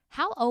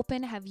How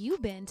open have you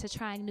been to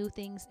trying new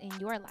things in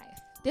your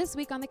life? This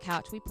week on the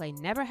couch, we play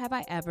Never Have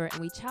I Ever,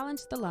 and we challenge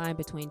the line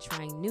between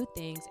trying new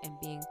things and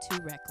being too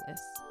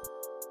reckless.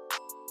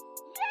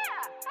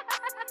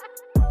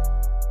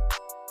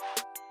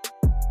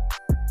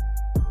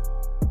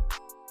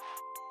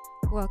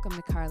 Welcome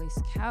to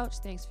Carly's Couch.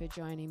 Thanks for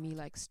joining me,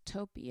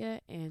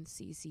 Lextopia and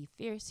CC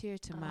Fierce here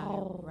to my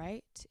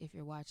right. If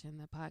you're watching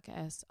the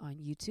podcast on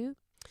YouTube,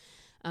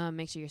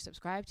 make sure you're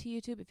subscribed to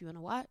YouTube if you want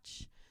to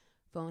watch.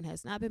 Phone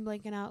has not been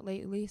blinking out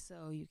lately,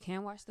 so you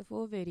can watch the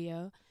full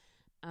video.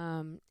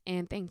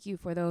 And thank you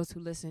for those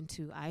who listen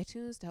to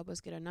iTunes to help us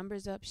get our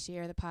numbers up.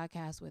 Share the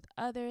podcast with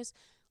others.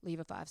 Leave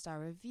a 5-star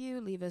review.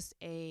 Leave us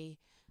a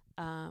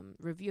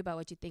review about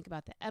what you think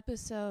about the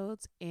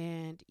episodes,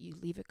 and you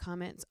leave your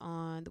comments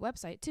on the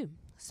website too.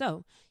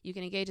 So you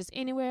can engage us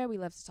anywhere. We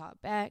love to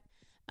talk back.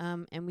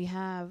 And we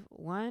have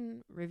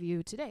one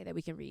review today that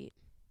we can read.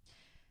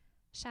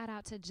 Shout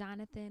out to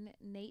Jonathan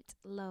Nate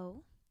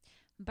Lowe.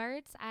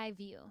 Bird's Eye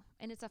View,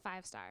 and it's a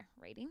 5-star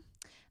rating.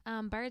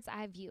 Bird's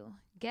Eye View.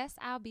 Guess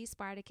I'll be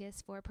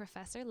Spartacus for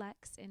Professor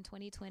Lex in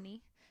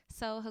 2020.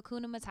 So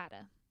Hakuna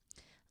Matata.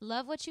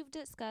 Love what you've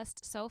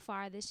discussed so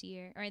far this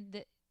year, or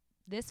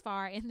this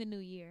far in the new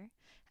year.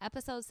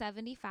 Episode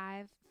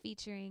 75,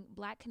 featuring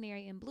Black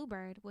Canary and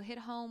Bluebird, will hit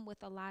home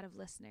with a lot of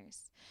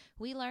listeners.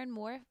 We learn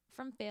more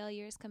from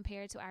failures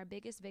compared to our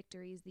biggest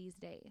victories these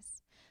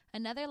days.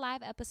 Another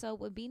live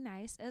episode would be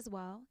nice as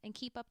well, and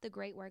keep up the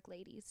great work,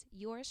 ladies.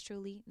 Yours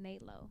truly,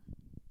 Nate Lowe.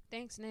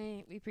 Thanks,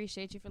 Nate. We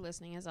appreciate you for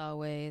listening as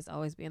always.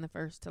 Always being the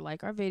first to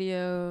like our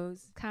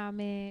videos.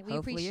 Comment.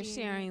 Hopefully you're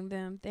sharing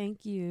them.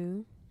 Thank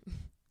you.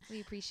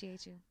 We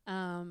appreciate you.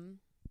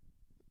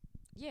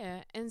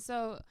 Yeah, and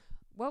so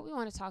what we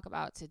want to talk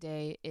about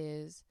today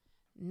is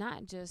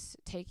not just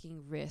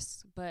taking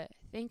risks, but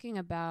thinking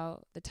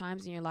about the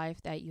times in your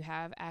life that you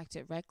have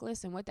acted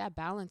reckless and what that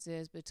balance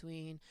is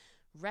between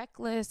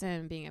reckless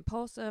and being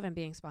impulsive and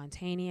being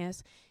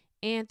spontaneous,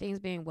 and things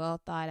being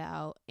well thought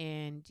out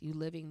and you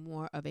living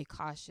more of a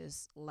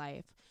cautious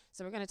life.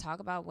 So we're going to talk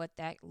about what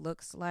that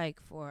looks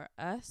like for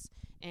us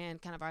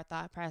and kind of our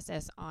thought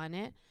process on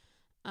it.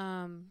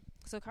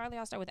 So Carly,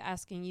 I'll start with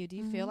asking you, do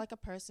you feel like a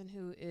person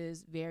who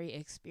is very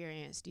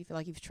experienced? Do you feel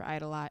like you've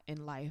tried a lot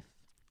in life?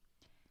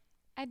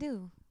 I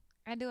do.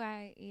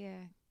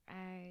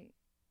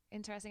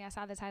 Interesting. I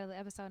saw the title of the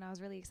episode and I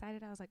was really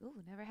excited. I was like,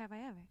 ooh, never have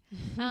I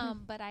ever.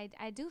 But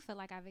I do feel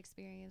like I've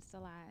experienced a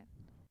lot.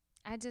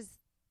 I just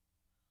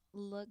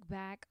look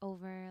back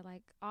over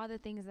like all the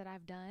things that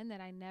I've done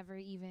that I never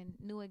even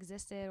knew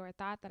existed or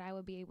thought that I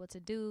would be able to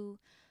do,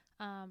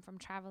 from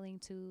traveling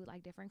to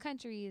like different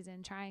countries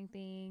and trying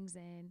things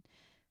and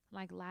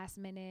like last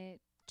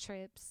minute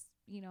trips,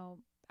 out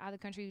of the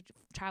country,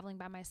 traveling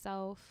by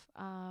myself,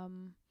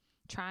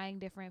 trying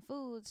different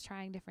foods,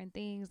 trying different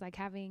things, like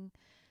having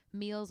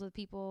meals with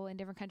people in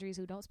different countries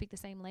who don't speak the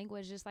same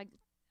language. Just like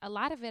a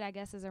lot of it, I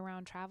guess, is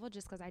around travel,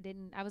 just because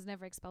I was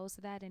never exposed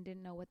to that and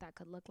didn't know what that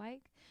could look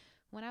like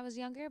when I was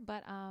younger.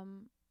 But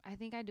I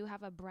think I do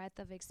have a breadth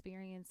of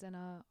experience in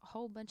a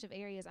whole bunch of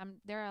areas.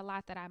 There are a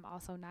lot that I'm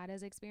also not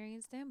as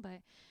experienced in,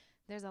 but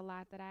there's a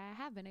lot that I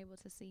have been able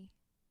to see.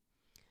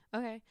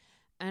 Okay.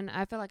 And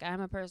I feel like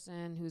I'm a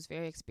person who's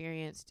very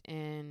experienced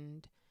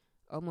in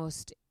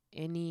almost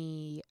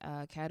any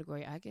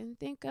category I can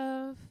think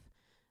of.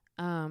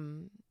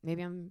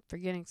 Maybe I'm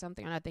forgetting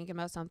something or not thinking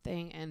about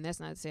something, and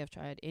that's not to say I've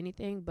tried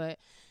anything, but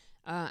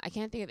I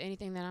can't think of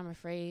anything that I'm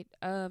afraid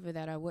of or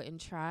that I wouldn't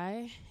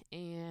try,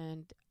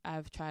 and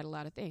I've tried a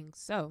lot of things.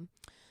 So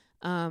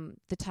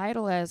the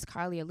title, as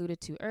Carly alluded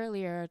to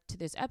earlier to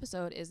this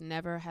episode, is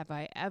Never Have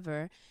I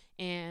Ever,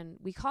 and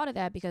we called it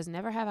that because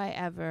Never Have I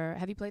Ever,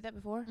 have you played that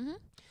before? Mm-hmm.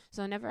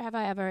 So Never Have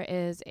I Ever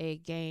is a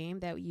game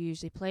that we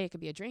usually play. It could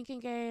be a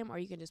drinking game or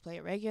you can just play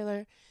it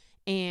regular.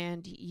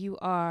 And you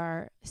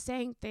are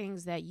saying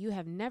things that you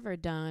have never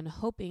done,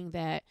 hoping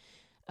that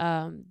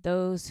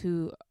those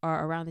who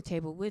are around the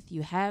table with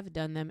you have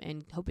done them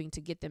and hoping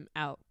to get them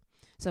out.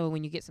 So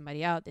when you get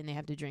somebody out, then they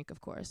have to drink, of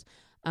course.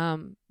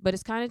 But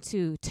it's kind of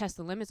to test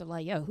the limits of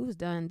like, who's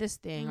done this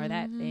thing or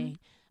that thing,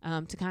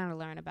 to kind of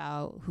learn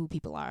about who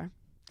people are.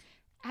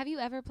 Have you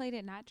ever played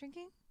it not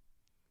drinking?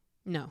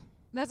 No.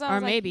 That's what I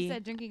was like, you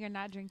said drinking or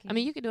not drinking. I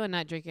mean, you could do it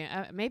not drinking.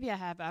 Maybe I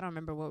have. I don't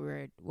remember what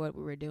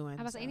we were doing.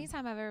 I was like,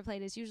 anytime I've ever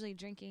played, it's usually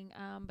drinking.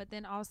 But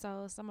then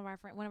also one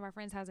of our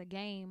friends has a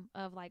game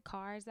of like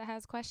cards that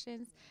has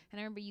questions. And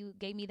I remember you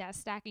gave me that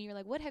stack and you're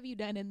like, what have you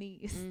done in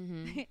these?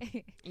 Mm-hmm.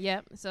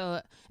 Yep. So,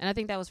 and I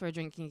think that was for a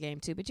drinking game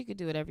too, but you could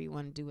do whatever you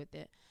want to do with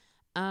it.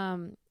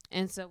 And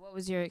so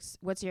what's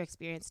your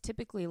experience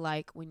typically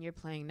like when you're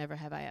playing Never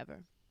Have I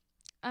Ever?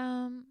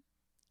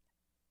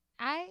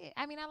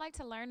 I mean, I like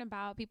to learn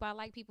about people. I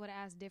like people to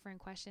ask different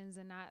questions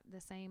and not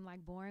the same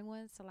like boring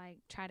ones, to like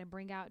try to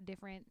bring out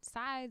different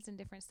sides and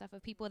different stuff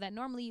of people that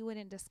normally you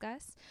wouldn't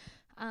discuss.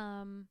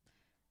 I'm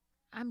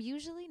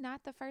usually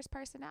not the first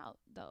person out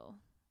though.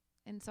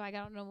 And so I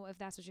don't know if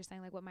that's what you're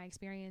saying, like what my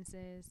experience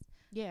is.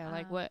 Yeah,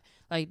 like what,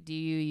 like do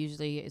you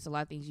usually, it's a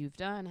lot of things you've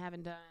done,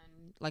 haven't done,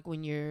 like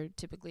when you're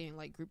typically in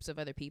like groups of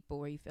other people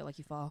where you feel like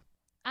you fall?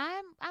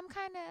 I'm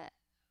kind of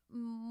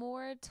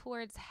more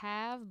towards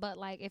have, but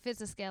like if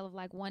it's a scale of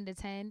like 1 to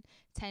 10,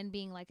 10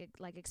 being like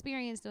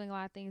experience doing a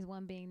lot of things,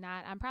 1 being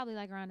not, I'm probably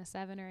like around a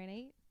 7 or an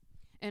 8.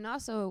 And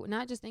also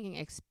not just thinking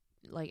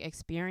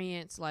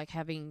experience, like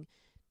having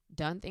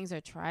done things or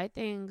tried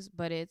things,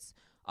 but it's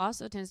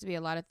also tends to be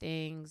a lot of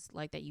things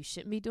like that you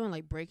shouldn't be doing,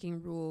 like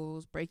breaking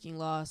rules, breaking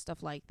laws,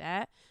 stuff like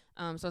that.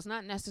 So it's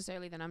not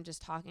necessarily that I'm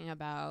just talking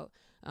about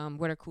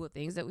what are cool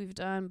things that we've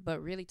done,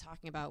 but really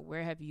talking about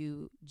where have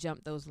you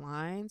jumped those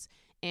lines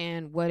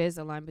and what is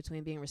the line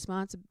between being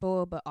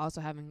responsible but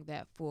also having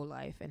that full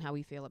life and how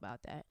we feel about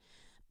that.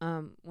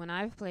 When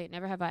I've played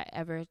Never Have I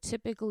Ever,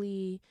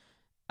 typically,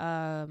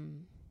 I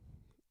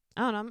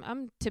don't know,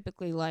 I'm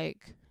typically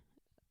like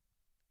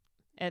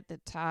at the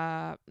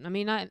top. I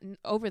mean, not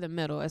over the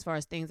middle as far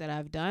as things that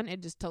I've done.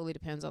 It just totally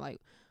depends on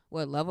like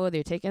what level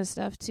they're taking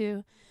stuff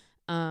to.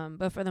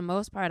 But for the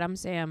most part, I'm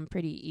saying I'm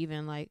pretty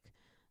even, like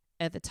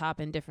at the top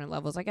in different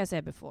levels, like I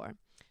said before.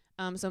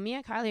 So me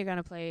and Kylie are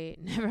gonna play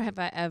Never Have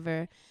I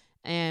Ever,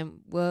 and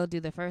we'll do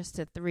the first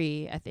to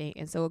 3, I think,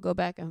 and so we'll go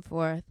back and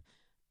forth.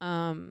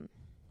 And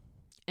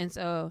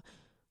so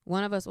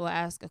one of us will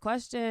ask a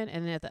question,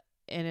 and then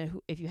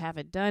if you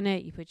haven't done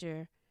it,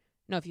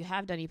 if you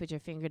have done it, you put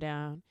your finger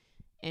down,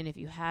 and if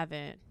you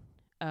haven't,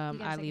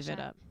 I leave it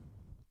up.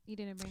 You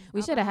didn't bring.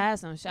 We should have had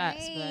some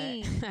shots,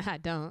 Dang. but I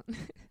don't.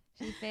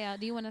 She failed.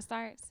 Do you want to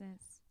start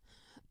since?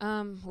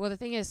 Well, the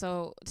thing is,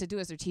 so to do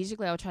it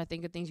strategically, I'll try to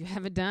think of things you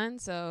haven't done.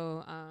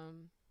 So,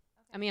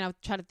 I mean, I'll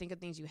try to think of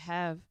things you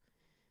have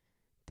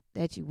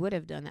that you would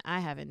have done that I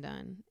haven't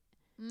done,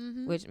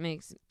 which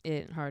makes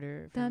it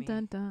harder for me.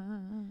 Dun,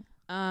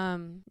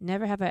 dun.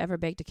 Never have I ever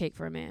baked a cake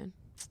for a man.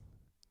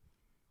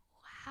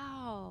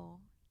 Wow.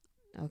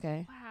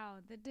 Okay. Wow,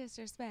 the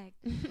disrespect.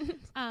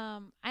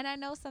 And I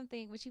know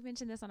something, which you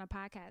mentioned this on a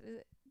podcast.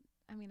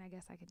 I mean, I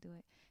guess I could do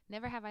it.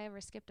 Never have I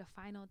ever skipped a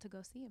final to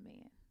go see a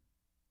man.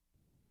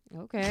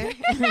 Okay.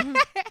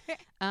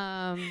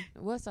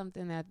 What's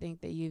something that I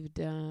think that you've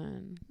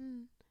done?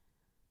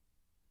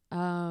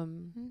 Or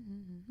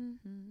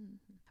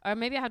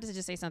maybe I have to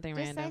just say something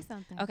just random. Say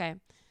something. Okay.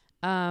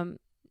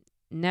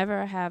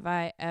 Never have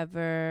I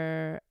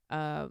ever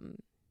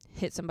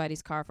hit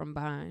somebody's car from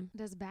behind.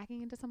 Does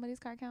backing into somebody's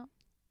car count?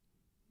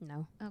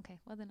 No. Okay,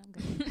 well then I'm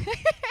good.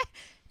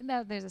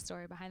 No, there's a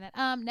story behind that.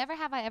 Never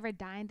have I ever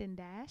dined and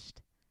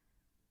dashed.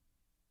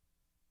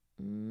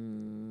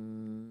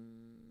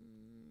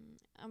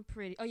 I'm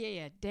pretty. Oh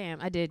yeah. Damn,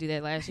 I did do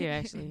that last year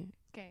actually.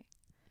 Okay.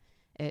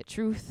 At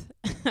Truth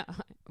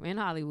in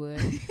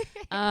Hollywood.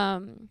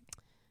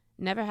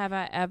 Never have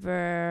I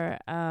ever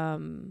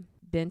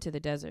been to the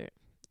desert.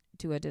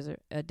 To a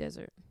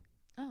desert.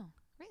 Oh,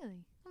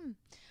 really?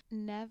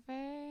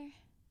 Never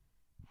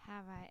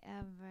have I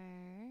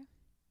ever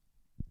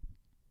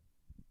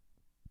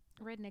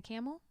ridden a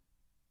camel.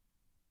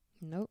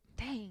 Nope.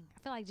 Dang, I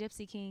feel like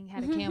Gypsy King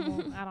had a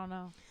camel. I don't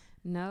know.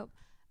 Nope.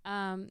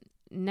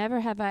 Never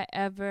have I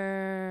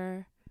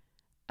ever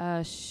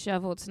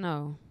shoveled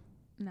snow.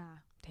 Nah.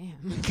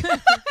 Damn.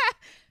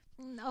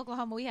 In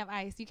Oklahoma, we have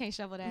ice. You can't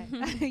shovel that.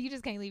 You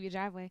just can't leave your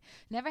driveway.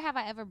 Never have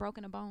I ever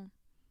broken a bone.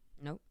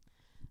 Nope.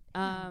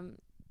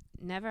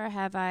 Never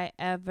have I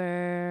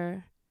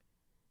ever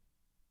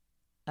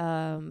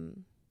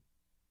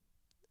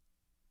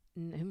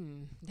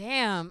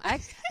damn,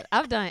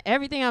 I've done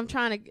everything I'm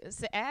trying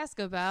to ask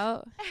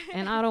about,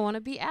 and I don't want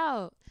to be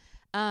out.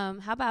 How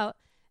about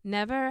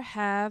never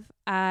have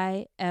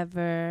I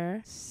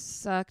ever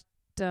sucked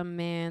a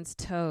man's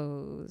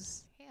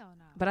toes? Hell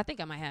no. But I think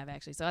I might have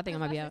actually, so I think I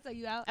might be out. So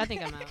you out? I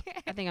think I'm out.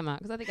 I think I'm out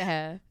because I think I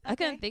have. Okay. I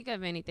couldn't think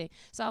of anything,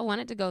 so I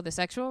wanted to go the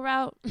sexual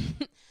route.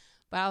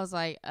 But I was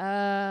like, what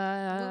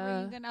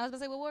were you gonna? I was gonna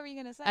say, well, what were you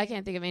gonna say? I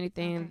can't think of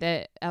anything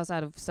that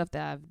outside of stuff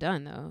that I've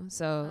done though.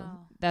 So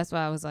that's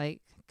why I was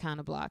like kind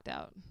of blocked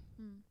out.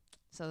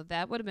 So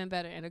that would have been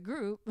better in a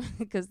group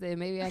because then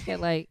maybe I could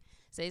like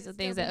say some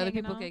things that other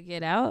people could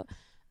get out.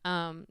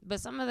 But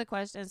some of the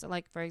questions,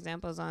 like for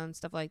examples on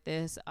stuff like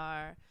this,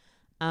 are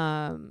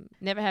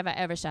never have I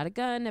ever shot a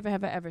gun. Never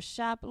have I ever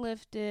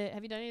shoplifted.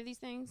 Have you done any of these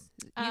things?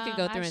 You can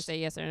go through and say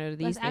yes or no to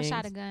these things. I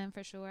shot a gun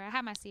for sure. I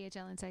had my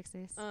CHL in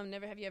Texas.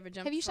 Never have you ever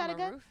jumped have you from shot a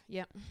gun? roof?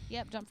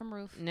 Yep, jumped from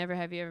roof. Never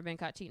have you ever been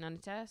caught cheating on a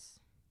test?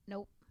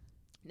 Nope.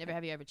 Never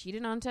have you ever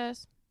cheated on a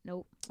test?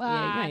 Nope.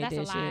 Yeah, that's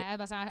a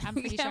lie. I'm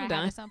pretty sure I have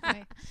at some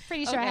point.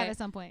 Pretty sure I have at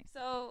some point.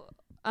 So,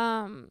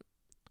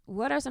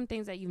 what are some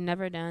things that you've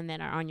never done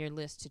that are on your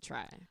list to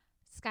try?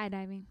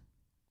 Skydiving.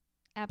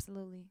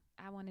 Absolutely.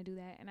 I want to do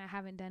that, and I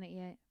haven't done it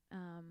yet.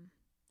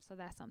 So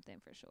that's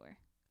something for sure.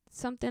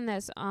 Something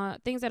that's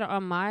things that are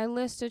on my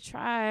list to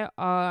try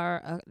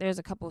are there's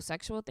a couple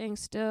sexual things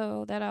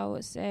still that I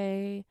would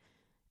say.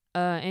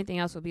 Anything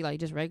else would be like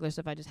just regular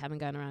stuff I just haven't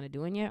gotten around to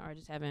doing yet, or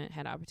just haven't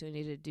had an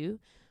opportunity to do.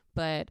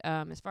 But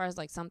as far as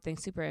like something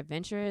super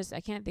adventurous,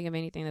 I can't think of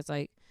anything that's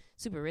like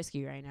super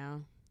risky right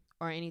now,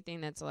 or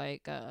anything that's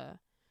like I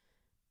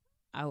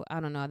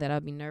don't know that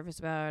I'd be nervous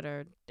about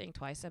or think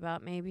twice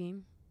about maybe.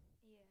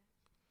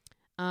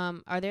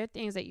 Are there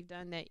things that you've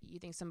done that you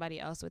think somebody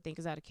else would think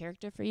is out of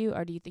character for you,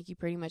 or do you think you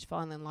pretty much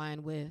fall in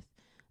line with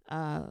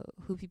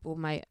who people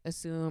might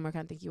assume or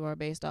kind of think you are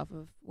based off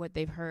of what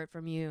they've heard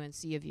from you and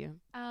see of you?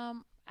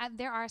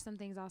 There are some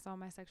things also on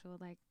my sexual,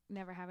 like,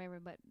 never have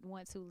ever but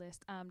want to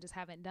list, just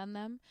haven't done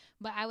them.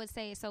 But I would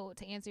say, so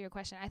to answer your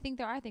question, I think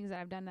there are things that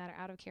I've done that are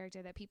out of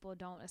character that people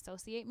don't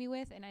associate me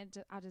with. And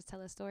I'll just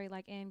tell a story.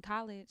 Like, in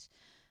college,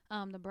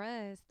 the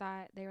bruhs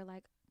thought, they were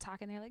like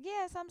talking, they're like,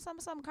 yeah,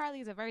 some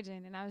Carly's a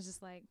virgin. And I was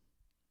just like,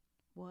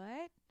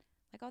 what?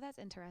 Like, oh, that's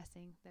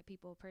interesting that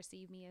people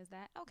perceive me as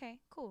that. Okay,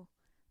 cool.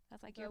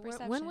 That's like your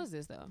perception. When was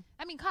this though?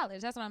 I mean,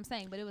 college, that's what I'm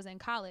saying, but it was in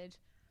college.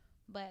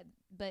 But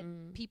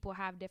people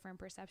have different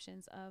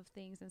perceptions of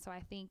things, and so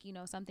I think, you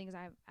know, some things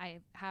I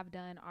have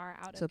done are out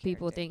of character. So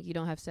people think you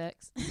don't have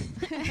sex?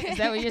 Is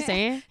that what you're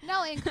saying?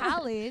 No, in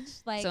college,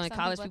 like, so in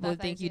college people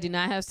think you did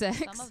not have sex.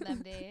 Some of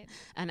them did,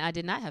 and I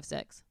did not have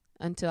sex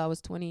until I was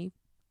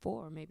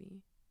 24,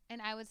 maybe. And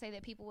I would say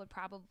that people would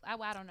probably,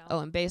 I don't know. Oh,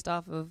 and based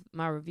off of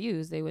my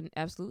reviews, they would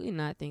absolutely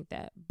not think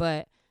that.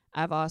 But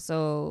I'm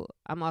also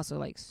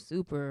like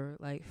super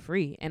like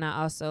free, and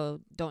I also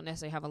don't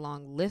necessarily have a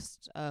long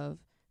list of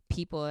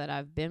people that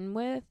I've been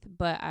with,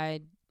 but I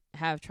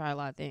have tried a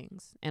lot of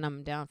things, and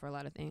I'm down for a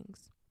lot of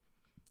things.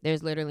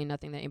 There's literally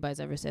nothing that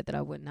anybody's ever said that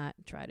I would not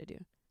try to do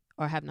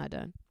or have not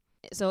done.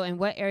 So in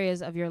what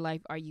areas of your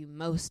life are you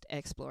most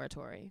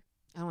exploratory?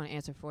 I don't want to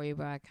answer for you,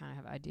 but I kind of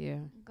have an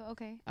idea.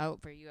 Okay.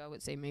 For you, I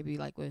would say maybe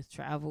like with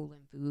travel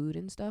and food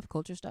and stuff,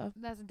 culture stuff.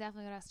 That's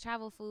definitely what I was.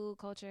 Travel, food,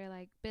 culture,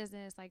 like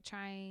business, like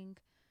trying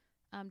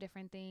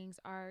different things,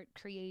 art,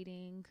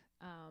 creating.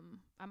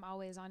 I'm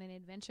always on an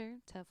adventure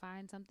to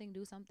find something,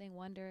 do something,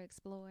 wonder,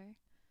 explore.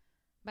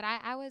 But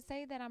I would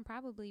say that I'm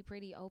probably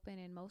pretty open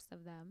in most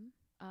of them.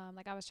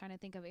 Like, I was trying to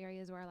think of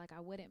areas where, like, I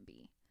wouldn't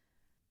be.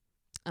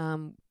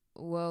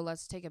 Well,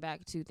 let's take it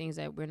back to things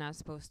that we're not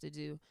supposed to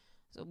do.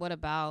 So what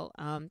about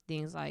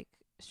things like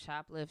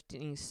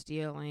shoplifting,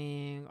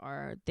 stealing,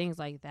 or things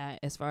like that,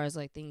 as far as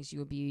like things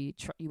you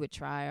would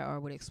try or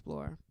would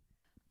explore?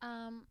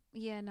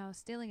 Yeah, no,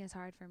 stealing is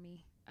hard for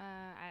me.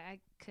 I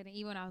couldn't,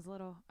 even when I was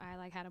little, I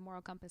like had a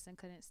moral compass and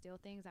couldn't steal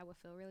things. I would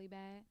feel really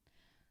bad.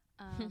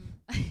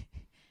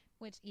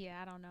 Which, yeah,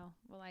 I don't know.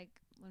 Well, like,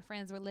 when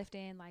friends were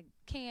lifting like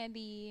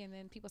candy, and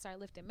then people started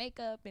lifting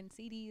makeup and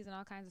CDs and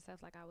all kinds of stuff,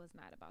 like, I was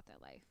not about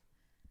that life.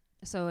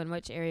 So in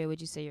which area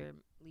would you say you're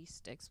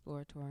least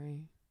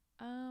exploratory?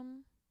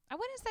 I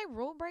wouldn't say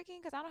rule breaking,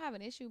 because I don't have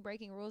an issue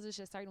breaking rules. It's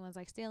just certain ones,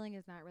 like stealing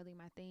is not really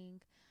my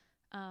thing.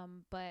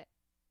 But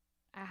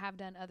I have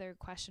done other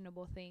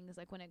questionable things,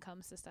 like when it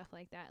comes to stuff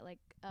like that. Like,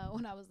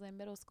 when I was in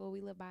middle school, we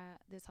lived by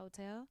this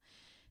hotel.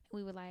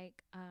 We would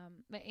like,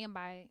 and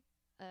by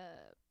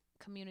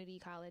community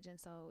college, and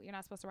so you're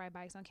not supposed to ride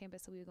bikes on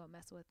campus, so we would go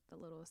mess with the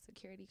little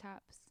security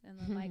cops and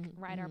then like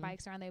ride our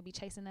bikes around. They would be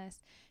chasing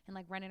us and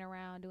like running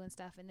around doing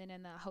stuff, and then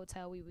in the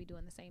hotel we would be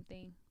doing the same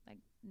thing, like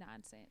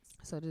nonsense.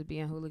 So just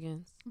being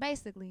hooligans,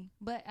 basically.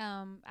 But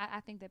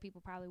I think that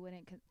people probably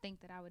wouldn't think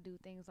that I would do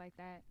things like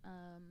that.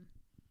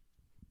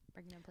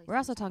 We're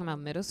also talking about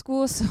middle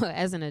school, so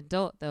as an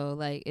adult though,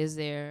 like,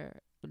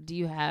 do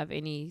you have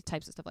any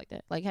types of stuff like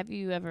that? Like, have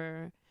you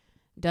ever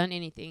done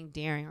anything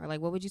daring, or like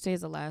what would you say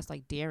is the last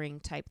like daring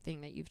type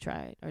thing that you've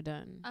tried or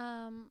done?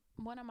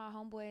 One of my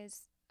homeboys,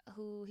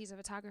 he's a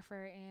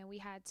photographer, and we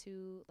had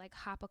to like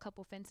hop a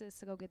couple fences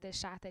to go get this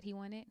shot that he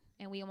wanted,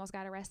 and we almost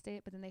got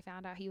arrested, but then they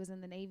found out he was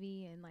in the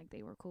Navy and like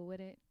they were cool with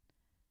it.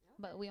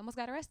 But we almost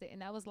got arrested,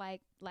 and that was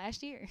like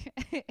last year.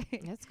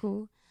 That's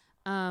cool.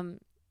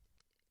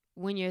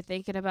 When you're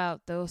thinking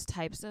about those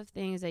types of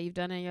things that you've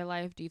done in your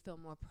life, do you feel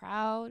more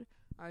proud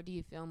or do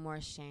you feel more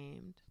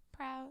ashamed?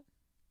 Proud.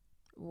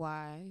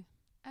 Why?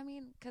 I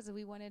mean, because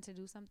we wanted to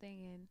do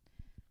something and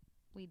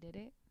we did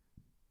it.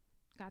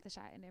 Got the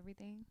shot and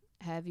everything.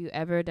 Have you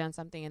ever done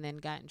something and then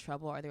got in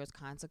trouble, or there was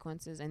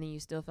consequences and then you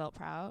still felt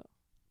proud?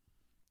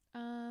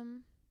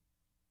 I'm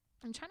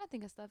trying to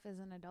think of stuff as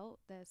an adult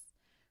that's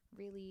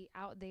really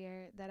out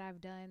there that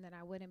I've done that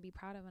I wouldn't be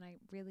proud of, and I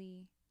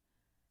really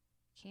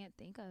can't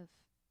think of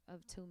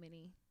too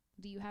many.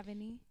 Do you have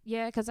any?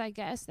 Yeah, because I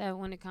guess that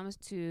when it comes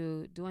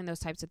to doing those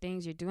types of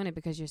things, you're doing it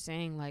because you're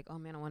saying like, oh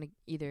man, I want to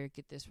either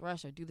get this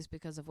rush or do this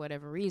because of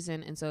whatever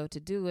reason. And so to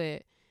do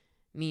it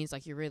means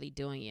like you're really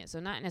doing it. So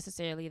not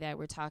necessarily that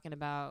we're talking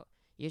about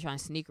you're trying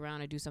to sneak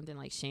around or do something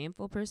like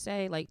shameful per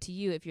se. Like, to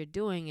you, if you're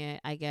doing it,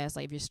 I guess,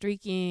 like if you're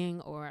streaking,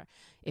 or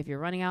if you're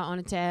running out on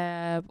a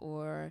tab,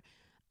 or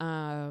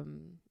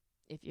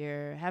if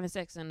you're having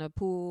sex in a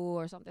pool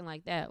or something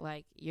like that,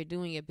 like you're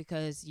doing it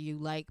because you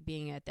like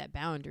being at that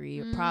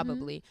boundary,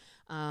 probably,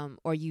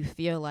 or you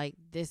feel like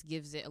this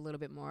gives it a little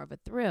bit more of a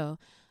thrill.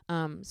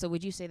 So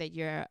would you say that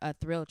you're a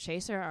thrill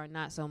chaser or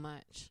not so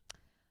much?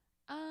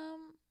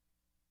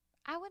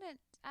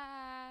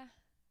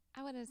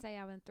 I wouldn't say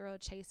I'm a thrill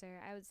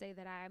chaser. I would say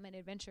that I'm an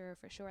adventurer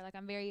for sure. Like,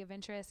 I'm very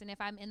adventurous, and if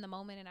I'm in the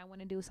moment and I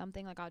want to do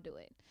something, like, I'll do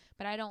it.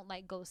 But I don't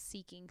like go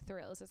seeking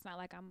thrills. It's not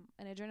like I'm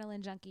an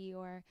adrenaline junkie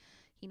or,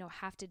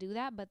 have to do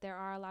that. But there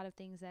are a lot of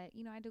things that,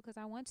 I do because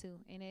I want to.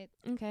 And it.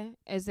 Okay.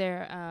 Is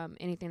there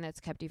anything that's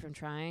kept you from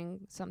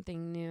trying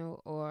something new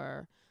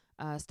or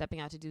stepping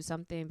out to do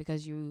something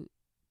because you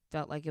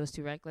felt like it was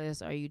too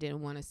reckless or you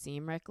didn't want to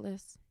seem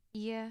reckless?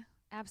 Yeah,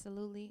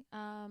 absolutely.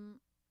 A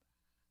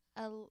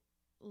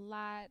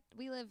lot.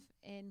 We live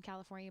in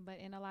California, but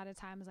in a lot of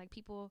times, like,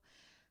 people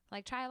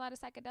like try a lot of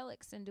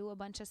psychedelics and do a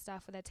bunch of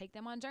stuff that take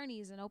them on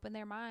journeys and open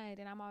their mind.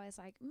 And I'm always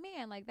like,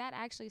 man, like that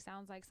actually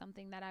sounds like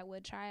something that I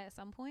would try at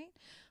some point.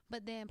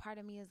 But then part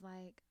of me is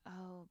like,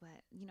 oh, but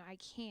I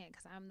can't,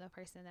 because I'm the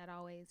person that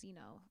always,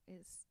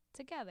 is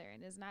together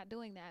and is not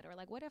doing that. Or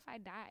like, what if I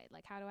died?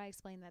 Like, how do I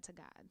explain that to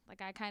God?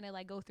 Like, I kind of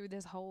like go through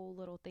this whole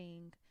little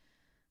thing.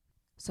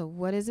 So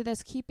what is it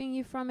that's keeping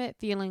you from it?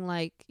 Feeling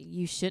like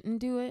you shouldn't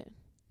do it?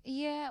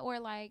 Yeah. Or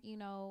like,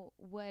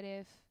 what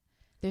if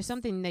there's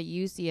something that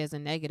you see as a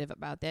negative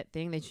about that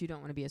thing that you don't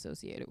want to be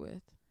associated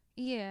with?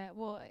 Yeah,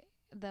 well,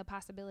 the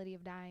possibility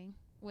of dying,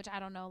 which I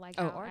don't know, like,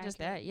 or just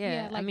that,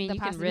 yeah. Like, I mean, the you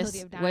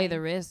can weigh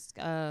the risk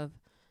of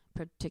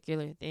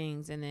particular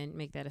things and then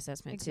make that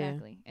assessment too.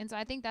 Exactly. And so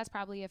I think that's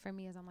probably it for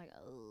me, is I'm like,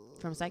 oh.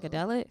 From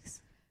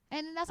psychedelics?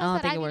 And that's what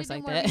I said. I need to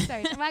do more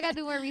research. I got to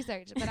do more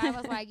research. But I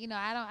was like,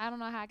 I don't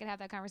know how I could have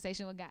that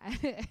conversation with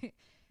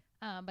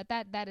God. But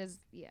that is,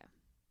 yeah.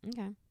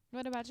 Okay.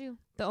 What about you?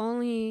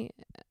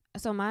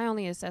 So my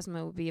only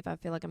assessment would be if I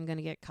feel like I'm going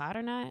to get caught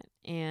or not.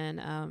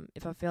 And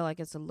if I feel like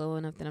it's low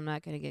enough that I'm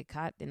not going to get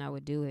caught, then I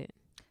would do it.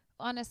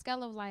 On a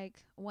scale of like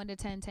 1 to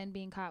 10, 10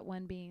 being caught,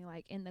 1 being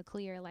like in the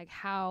clear, like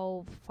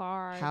how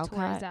far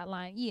towards that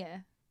line,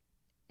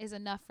 is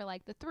enough for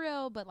like the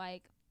thrill, but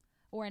like,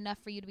 or enough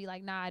for you to be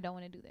like, nah, I don't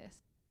want to do this?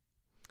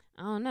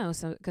 I don't know.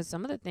 So, because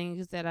some of the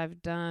things that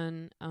I've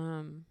done,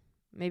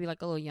 maybe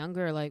like a little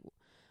younger, like,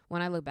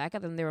 when I look back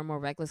at them, they were more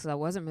reckless because I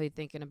wasn't really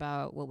thinking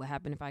about what would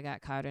happen if I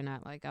got caught or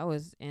not. Like, I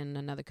was in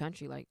another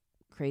country, like,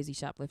 crazy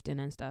shoplifting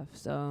and stuff.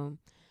 So,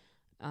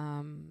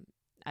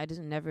 I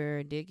just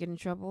never did get in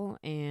trouble,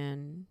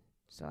 and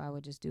so I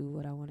would just do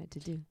what I wanted to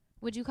do.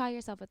 Would you call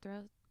yourself a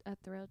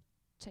thrill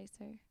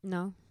chaser?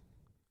 No,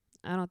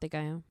 I don't think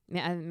I am.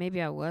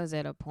 Maybe I was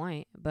at a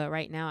point, but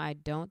right now I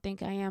don't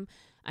think I am.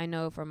 I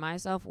know for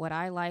myself, what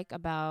I like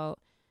about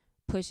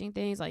pushing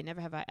things, like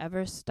Never Have I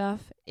Ever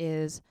stuff,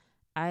 is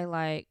I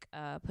like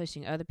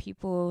pushing other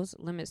people's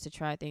limits to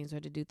try things or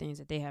to do things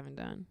that they haven't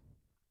done.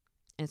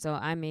 And so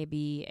I may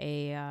be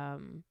a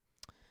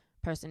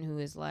person who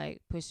is like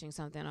pushing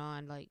something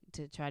on, like,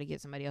 to try to get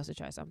somebody else to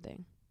try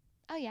something.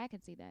 Oh, yeah, I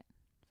can see that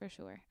for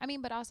sure. I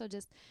mean, but also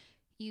just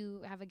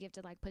you have a gift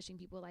of like pushing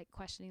people, like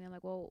questioning them,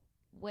 like, well,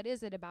 what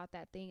is it about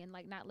that thing? And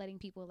like not letting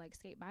people like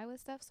skate by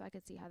with stuff. So I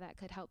could see how that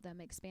could help them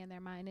expand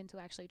their mind into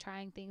actually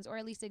trying things, or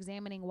at least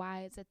examining why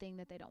it's a thing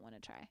that they don't want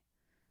to try.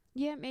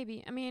 Yeah,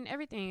 maybe. I mean,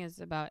 everything is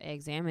about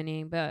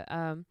examining, but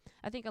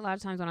I think a lot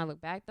of times when I look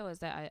back, though, is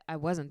that I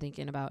wasn't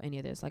thinking about any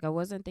of this. Like, I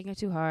wasn't thinking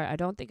too hard. I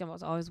don't think I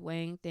was always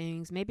weighing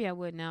things. Maybe I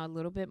would now a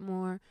little bit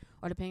more,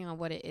 or depending on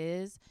what it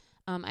is.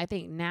 I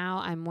think now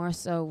I more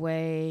so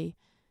weigh,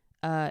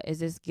 is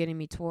this getting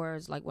me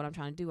towards, like, what I'm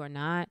trying to do or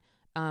not?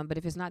 But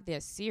if it's not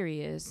that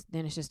serious,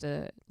 then it's just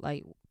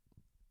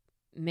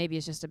maybe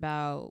it's just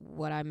about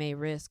what I may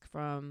risk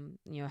from,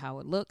 how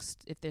it looks,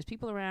 if there's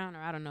people around, or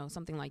I don't know,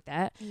 something like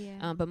that.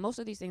 Yeah. But most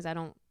of these things I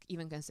don't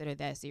even consider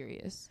that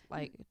serious,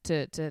 like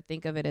to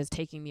think of it as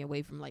taking me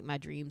away from like my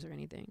dreams or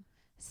anything.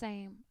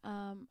 Same.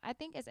 I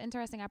think it's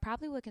interesting. I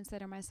probably would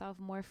consider myself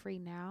more free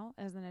now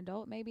as an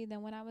adult maybe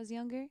than when I was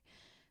younger,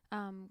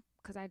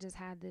 because I just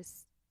had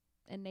this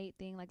innate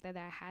thing like that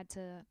I had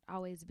to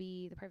always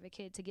be the perfect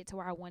kid to get to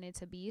where I wanted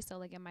to be. So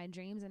like in my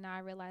dreams, and now I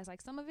realize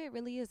like some of it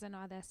really isn't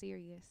all that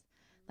serious.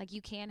 Like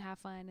you can have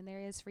fun and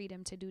there is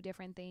freedom to do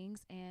different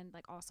things and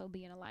like also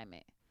be in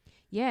alignment.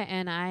 Yeah,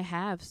 and I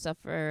have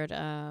suffered,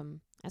 I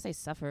say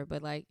suffer,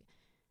 but like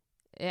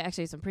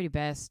actually some pretty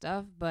bad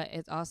stuff, but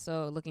it's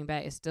also, looking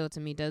back, it still to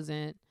me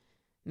doesn't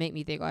make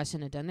me think, oh, I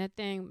shouldn't have done that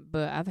thing.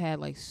 But I've had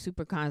like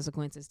super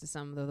consequences to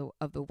some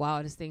of the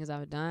wildest things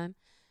I've done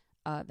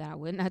that I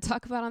would not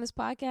talk about on this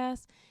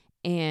podcast.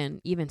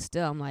 And even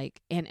still, I'm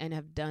like, and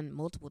have done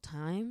multiple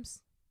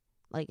times,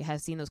 like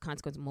has seen those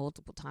consequences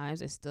multiple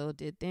times and still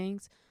did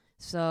things.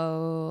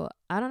 So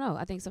I don't know.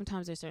 I think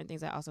sometimes there's certain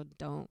things I also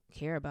don't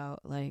care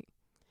about. Like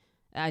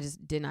I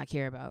just did not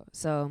care about.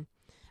 So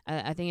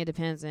I think it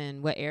depends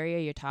on what area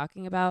you're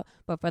talking about.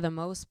 But for the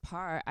most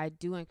part, I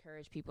do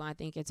encourage people. I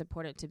think it's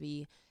important to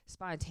be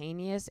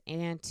spontaneous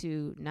and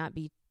to not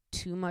be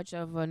too much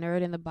of a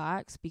nerd in the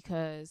box,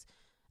 because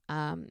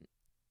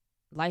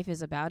life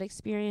is about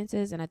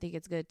experiences, and I think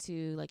it's good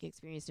to like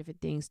experience different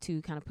things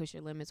to kind of push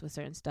your limits with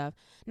certain stuff.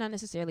 Not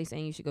necessarily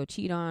saying you should go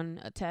cheat on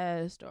a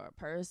test or a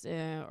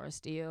person or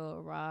steal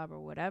or rob or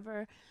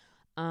whatever.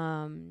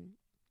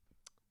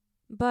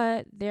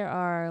 But there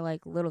are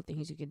like little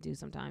things you can do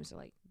sometimes to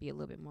like be a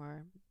little bit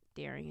more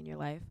daring in your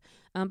life.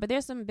 But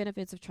there's some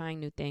benefits of trying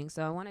new things.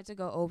 So I wanted to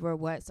go over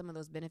what some of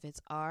those benefits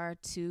are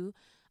to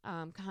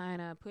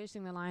kind of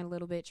pushing the line a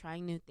little bit,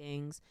 trying new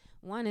things.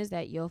 One is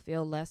that you'll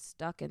feel less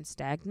stuck and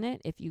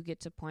stagnant if you get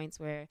to points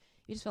where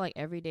you just feel like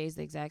every day is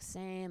the exact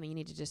same and you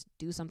need to just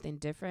do something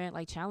different.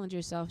 Like, challenge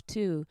yourself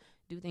too.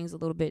 Do things a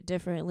little bit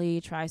differently.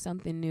 Try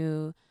something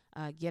new.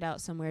 Get out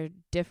somewhere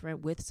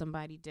different with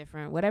somebody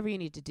different. Whatever you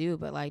need to do,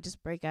 but like,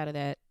 just break out of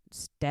that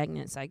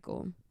stagnant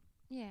cycle.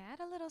 Yeah, add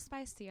a little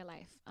spice to your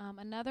life.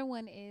 Another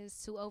one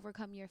is to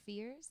overcome your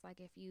fears. Like,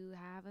 if you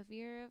have a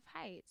fear of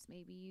heights,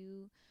 maybe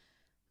you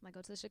like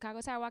go to the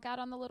Chicago Tower, walk out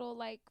on the little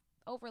like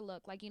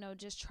overlook, like,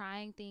 just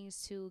trying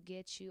things to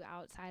get you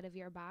outside of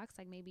your box.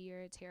 Like, maybe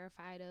you're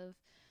terrified of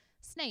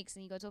snakes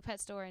and you go to a pet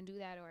store and do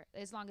that, or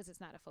as long as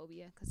it's not a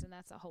phobia, because then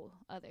that's a whole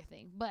other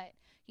thing. But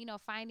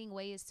finding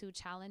ways to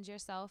challenge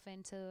yourself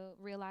and to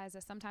realize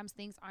that sometimes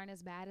things aren't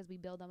as bad as we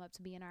build them up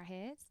to be in our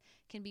heads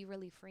can be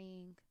really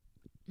freeing.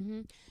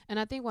 Mm-hmm. And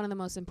I think one of the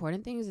most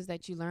important things is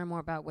that you learn more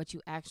about what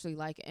you actually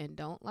like and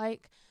don't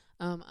like.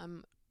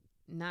 I'm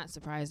not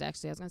surprised,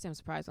 actually. I was going to say I'm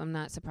surprised. I'm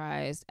not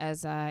surprised,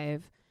 as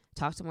I've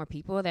talked to more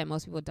people, that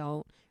most people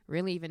don't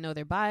really even know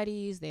their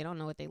bodies. They don't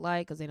know what they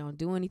like because they don't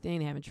do anything.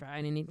 They haven't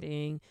tried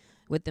anything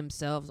with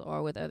themselves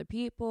or with other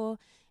people.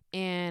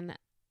 And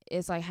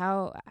it's like,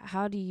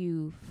 how do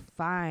you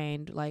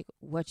find like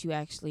what you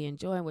actually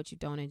enjoy and what you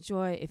don't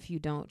enjoy if you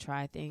don't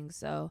try things?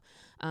 So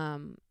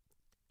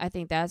I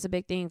think that's a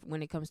big thing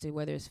when it comes to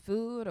whether it's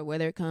food or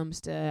whether it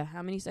comes to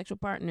how many sexual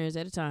partners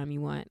at a time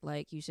you want.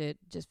 Like, you should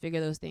just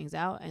figure those things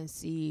out and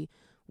see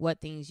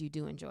what things you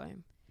do enjoy.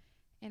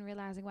 And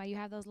realizing why you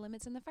have those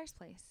limits in the first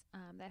place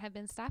that have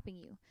been stopping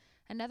you.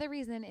 Another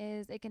reason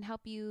is it can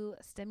help you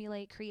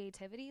stimulate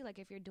creativity. Like,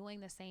 if you're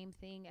doing the same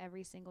thing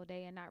every single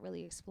day and not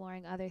really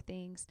exploring other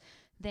things,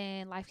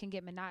 then life can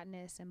get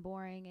monotonous and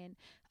boring.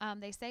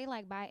 And they say,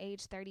 like, by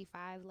age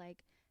 35,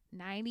 like,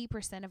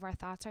 90% of our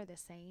thoughts are the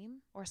same,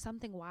 or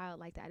something wild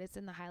like that. It's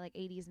in the high like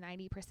 80s,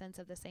 90%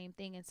 of the same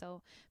thing. And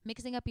so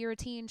mixing up your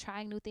routine,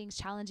 trying new things,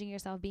 challenging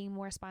yourself, being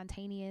more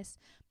spontaneous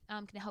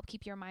can help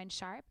keep your mind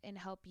sharp and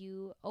help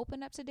you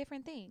open up to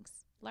different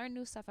things, learn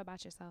new stuff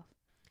about yourself.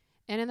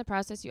 And in the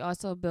process, you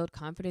also build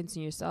confidence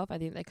in yourself. I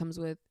think that comes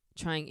with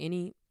trying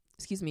any,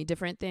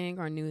 different thing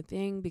or new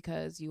thing,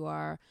 because you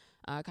are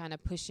kind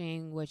of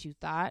pushing what you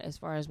thought as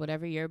far as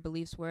whatever your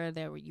beliefs were,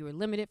 that you were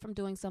limited from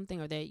doing something,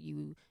 or that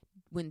you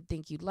wouldn't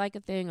think you'd like a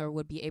thing or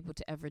would be able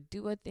to ever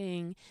do a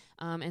thing.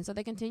 And so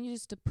that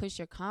continues to push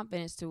your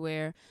confidence to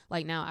where,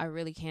 like, now I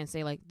really can't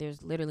say, like,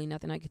 there's literally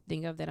nothing I could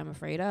think of that I'm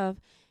afraid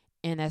of.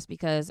 And that's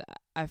because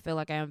I feel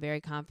like I am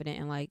very confident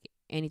in, like,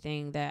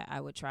 anything that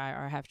I would try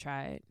or have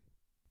tried.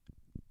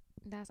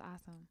 That's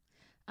awesome.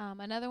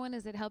 Another one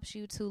is it helps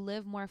you to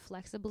live more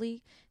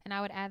flexibly. And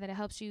I would add that it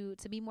helps you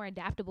to be more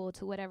adaptable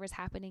to whatever's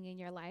happening in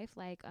your life,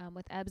 like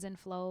with ebbs and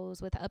flows,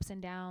 with ups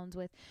and downs,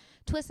 with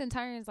twists and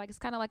turns. Like, it's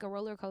kind of like a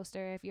roller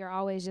coaster. If you're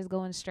always just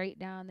going straight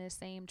down this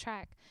same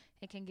track,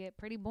 it can get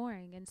pretty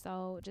boring. And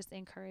so just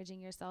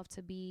encouraging yourself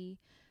to be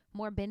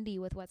more bendy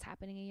with what's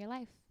happening in your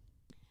life.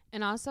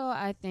 And also,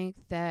 I think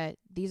that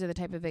these are the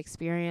type of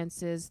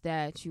experiences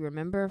that you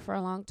remember for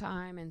a long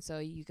time. And so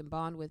you can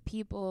bond with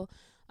people,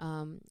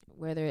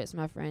 whether it's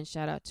my friend,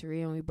 shout out to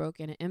Rhea, when we broke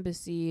in an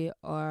embassy,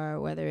 or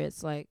whether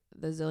it's like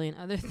the zillion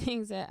other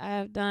things that I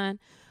have done,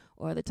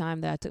 or the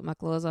time that I took my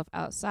clothes off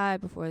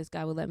outside before this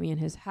guy would let me in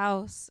his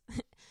house.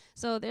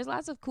 So there's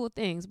lots of cool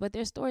things, but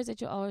there's stories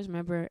that you'll always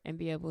remember and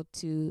be able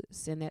to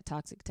send that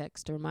toxic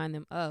text to remind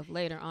them of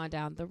later on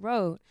down the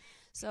road.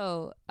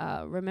 So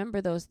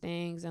remember those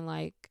things. And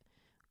like,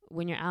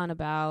 when you're out and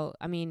about,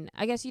 I mean,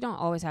 I guess you don't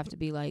always have to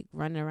be like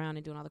running around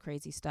and doing all the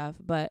crazy stuff,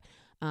 but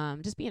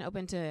just being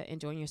open to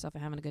enjoying yourself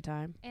and having a good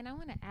time. And I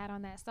want to add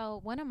on that.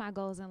 So one of my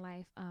goals in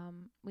life,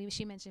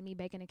 she mentioned me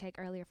baking a cake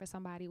earlier for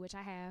somebody, which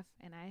I have,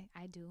 and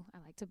I do. I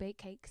like to bake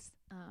cakes,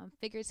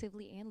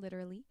 figuratively and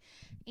literally.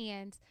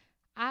 And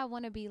I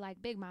want to be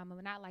like Big Mama,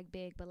 but not like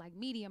big, but like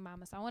medium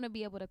mama. So I want to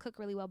be able to cook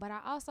really well, but I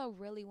also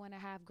really want to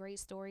have great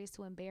stories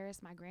to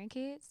embarrass my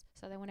grandkids,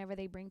 so that whenever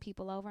they bring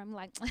people over, I'm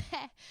like,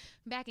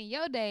 back in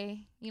your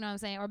day, you know what I'm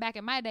saying? Or back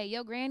in my day,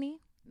 your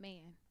granny,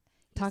 man.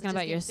 Talking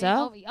about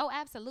yourself? Oh,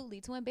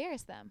 absolutely. To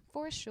embarrass them,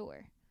 for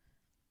sure.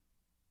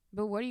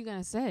 But what are you going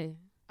to say?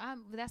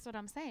 That's what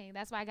I'm saying.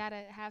 That's why I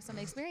gotta have some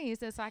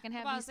experiences so I can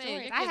have these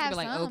stories. I have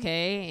like, some.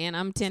 Okay, and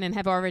I'm 10 and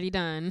have already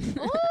done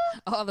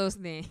all those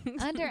things.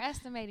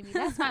 Underestimating me.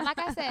 That's fine. Like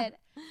I said,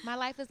 my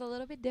life is a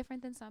little bit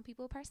different than some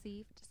people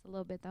perceive. Just a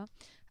little bit though.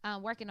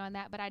 Working on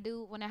that, but I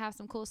do want to have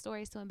some cool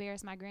stories to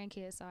embarrass my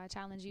grandkids. So I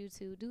challenge you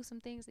to do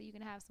some things that you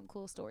can have some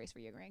cool stories for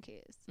your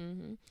grandkids.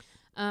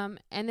 Mm-hmm.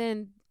 And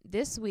then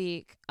this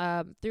week,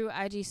 through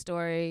IG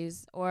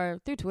stories or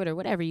through Twitter,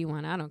 whatever you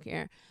want, I don't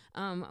care.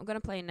 I'm going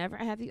to play Never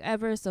Have You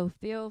Ever, so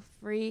feel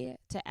free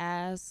to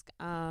ask.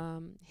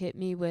 Hit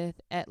me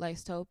with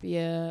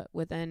 @Lextopia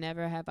with a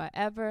Never Have I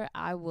Ever.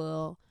 I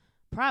will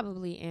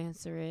probably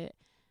answer it.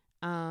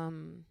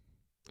 And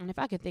if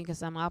I could think of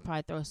some, I'll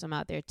probably throw some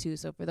out there too.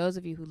 So for those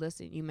of you who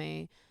listen, you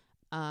may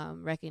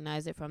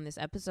recognize it from this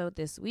episode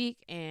this week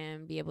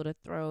and be able to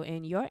throw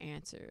in your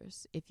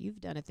answers if you've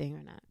done a thing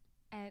or not.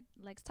 at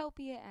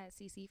Lextopia, at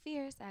CC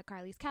Fierce, at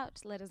Carly's Couch.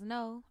 Let us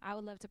know. I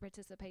would love to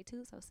participate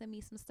too. So send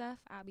me some stuff.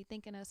 I'll be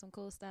thinking of some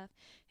cool stuff.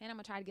 And I'm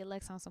going to try to get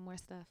Lex on some more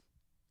stuff.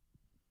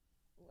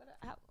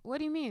 What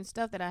do you mean?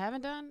 Stuff that I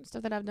haven't done?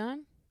 Stuff that I've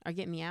done? Or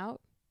get me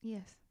out?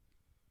 Yes.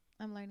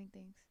 I'm learning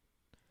things.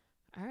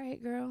 All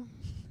right, girl.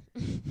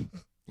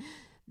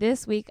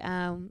 This week,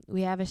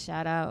 we have a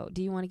shout out.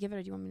 Do you want to give it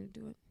or do you want me to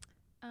do it?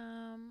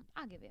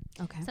 I'll give it.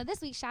 Okay. So this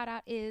week's shout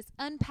out is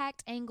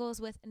Unpacked Angles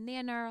with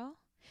Naneural.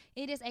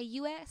 It is a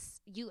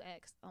UX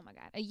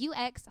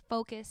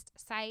focused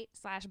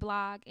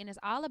site/blog, and is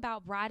all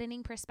about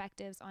broadening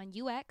perspectives on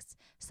UX,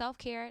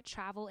 self-care,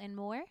 travel, and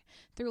more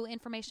through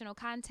informational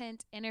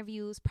content,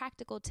 interviews,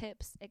 practical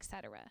tips,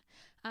 etc.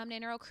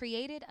 Naneural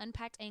created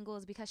Unpacked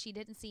Angles because she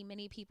didn't see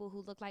many people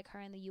who looked like her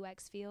in the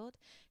UX field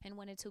and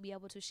wanted to be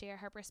able to share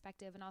her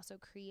perspective and also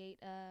create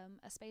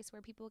a space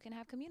where people can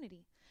have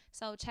community.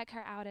 So check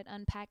her out at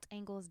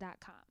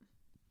unpackedangles.com.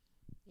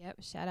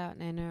 Yep. Shout out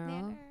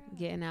Naneural.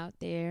 Getting out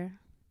there,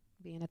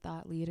 being a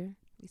thought leader.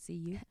 We see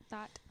you.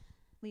 Thought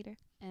leader.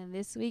 And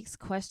this week's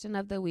question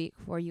of the week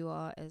for you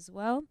all as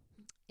well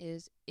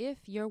is,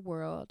 if your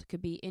world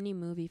could be any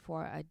movie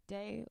for a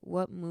day,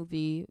 what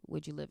movie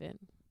would you live in?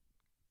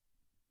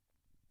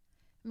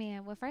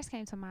 Man, what first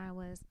came to mind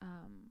was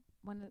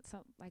one of the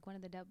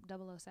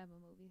 007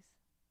 movies,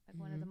 like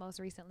one of the most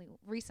recent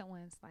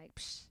ones. Like,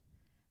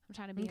 I'm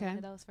trying to be in one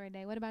of those for a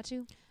day. What about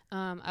you?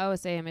 I would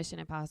say a Mission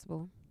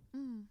Impossible. The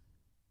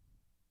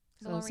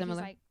one where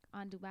similar. He's like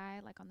on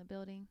Dubai, like on the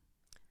building.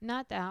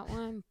 Not that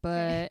one,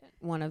 but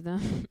one of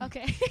them.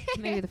 Okay.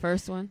 Maybe the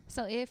first one.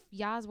 So if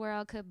y'all's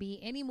world could be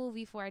any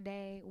movie for a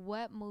day,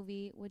 what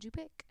movie would you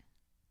pick?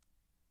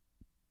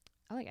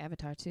 I like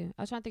Avatar too.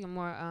 I was trying to think of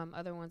more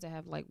other ones that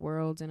have like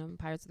worlds in them.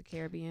 Pirates of the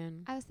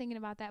Caribbean. I was thinking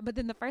about that, but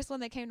then the first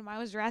one that came to mind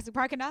was Jurassic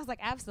Park, and I was like,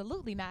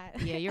 absolutely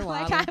not. Yeah, you're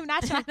like, I'm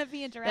not trying to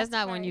be in Jurassic That's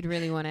not Park. one you'd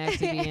really want to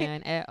actually be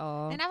in at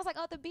all. And I was like,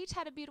 oh, the beach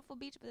had a beautiful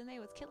beach, but then they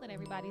was killing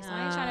everybody, so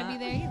I ain't trying to be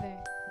there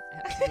either.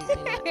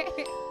 Absolutely not.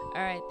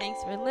 All right,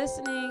 thanks for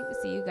listening.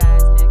 See you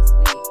guys next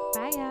week.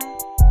 Bye,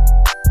 y'all.